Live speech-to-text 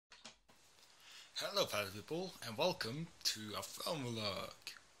Hello people and welcome to a film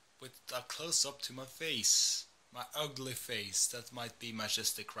vlog with a close up to my face, my ugly face that might be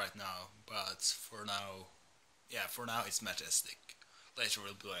majestic right now, but for now it's majestic. Later it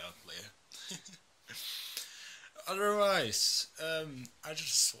will be ugly. Otherwise, I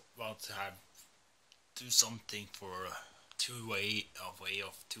just want to do something for way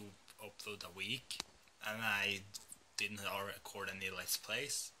of to upload a week, and I didn't record any let's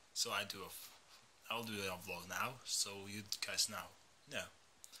plays, so I'll do a vlog now, so you guys know.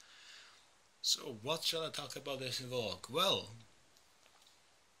 So what shall I talk about this vlog? Well,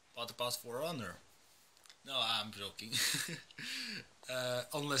 what about For Honor? No, I'm joking.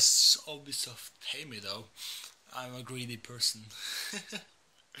 Unless Ubisoft pay me though, I'm a greedy person.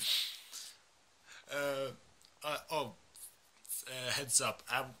 uh, oh, heads up,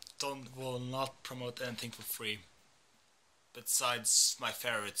 will not promote anything for free. Besides my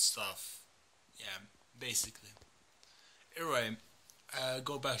favorite stuff. Yeah, basically. Anyway,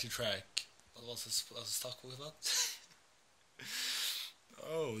 go back to track. What was I talking about?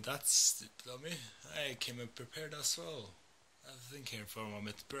 Oh, that's dummy. I came prepared as well. I think here for a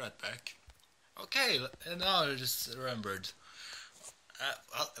moment. Be right back. Okay, and now I just remembered.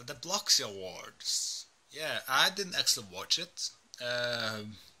 The BLOXY Awards. Yeah, I didn't actually watch it,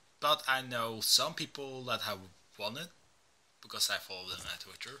 but I know some people that have won it because I follow them on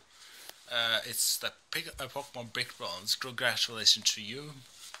Twitter. It's the Pokemon Brick Bronze. Congratulations to you,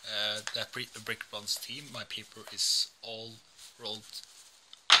 the Brick Bronze team. My paper is all rolled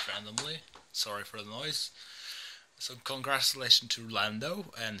randomly. Sorry for the noise. So congratulations to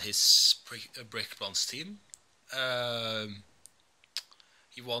Lando and his Brick Bronze team.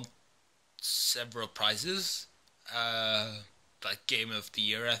 He won several prizes, like Game of the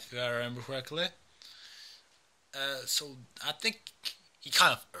Year, if I remember correctly. So I think he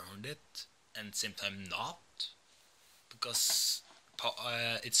kind of earned it, and same time not, because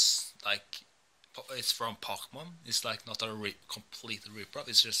it's from Pokemon. It's like not a complete rip-off.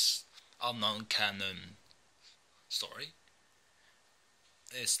 It's just a non-canon story.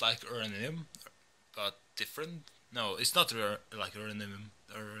 It's like Uranium, but different. No, it's not like Uranium.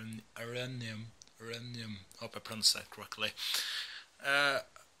 Uranium. Hope I pronounced that correctly.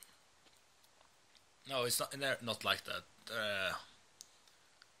 No, it's not. Not like that.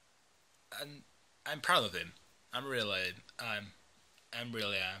 And I'm proud of him. I'm really am.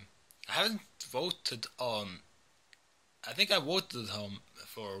 I haven't voted on. I think I voted him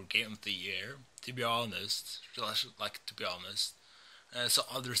for Game of the Year. To be honest, to be honest. So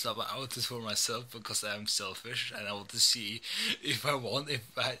other stuff I voted for myself because I'm selfish and I want to see if I won.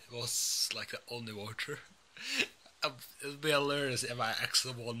 If I was like the only voter. It'd be hilarious if I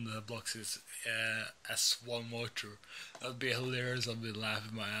actually won the BLOXY as one voter. That'd be hilarious. I'd be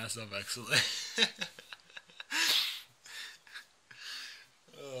laughing my ass off actually.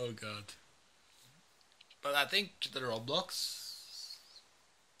 Oh god. But I think the Roblox.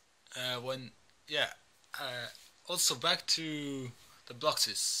 When yeah. Also back to the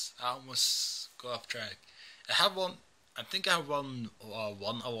BLOXYs. I almost go off track. I have one. I think I won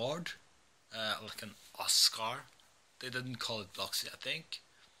one award, like an Oscar. They didn't call it BLOXY, I think.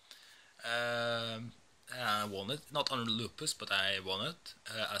 And I won it, not on Lopous, but I won it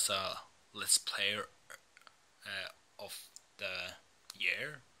as a Let's Player of the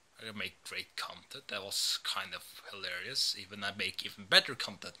Year. I make great content. That was kind of hilarious. Even I make even better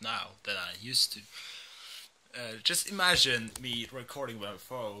content now than I used to. Just imagine me recording my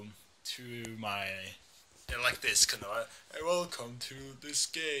phone to my like this kind of. Hey, welcome to this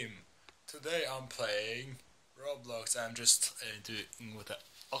game. Today I'm playing Roblox. I'm just doing with the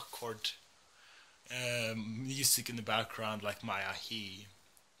awkward music in the background, like Maya He,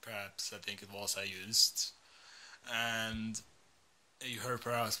 perhaps I think it was I used, and you heard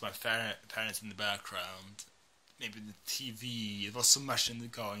perhaps my parents in the background, maybe the TV. It was so much in the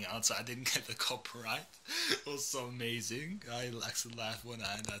going on, so I didn't get the copyright. It was so amazing. I actually laugh when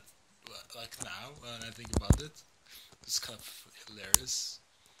I that like now when I think about it. It's kind of hilarious.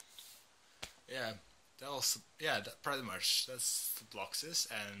 Yeah. That pretty much. That's the BLOXYs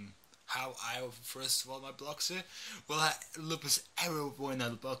and how I first won my BLOXY. Will Lopous ever win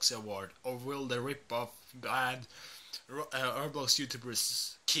a BLOXY award, or will the rip-off bad Roblox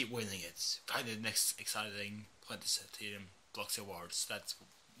YouTubers keep winning it? Find the next exciting 2017 BLOXY awards that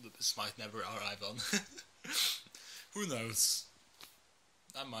Lopous might never arrive on. Who knows?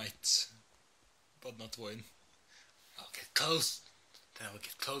 I might, but not win. I'll get close, then I'll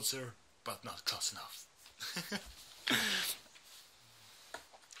get closer, but not close enough.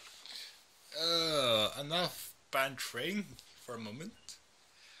 Enough bantering for a moment,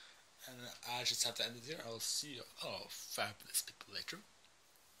 and I just have to end it here. I'll see you, fabulous people, later.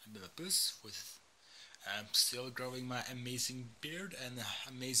 I'm Lopous with. I'm still growing my amazing beard and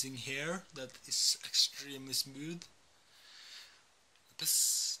amazing hair that is extremely smooth.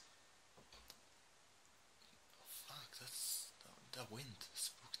 Lopous. Oh, fuck, that wind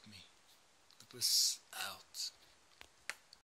spooked me. Lopous.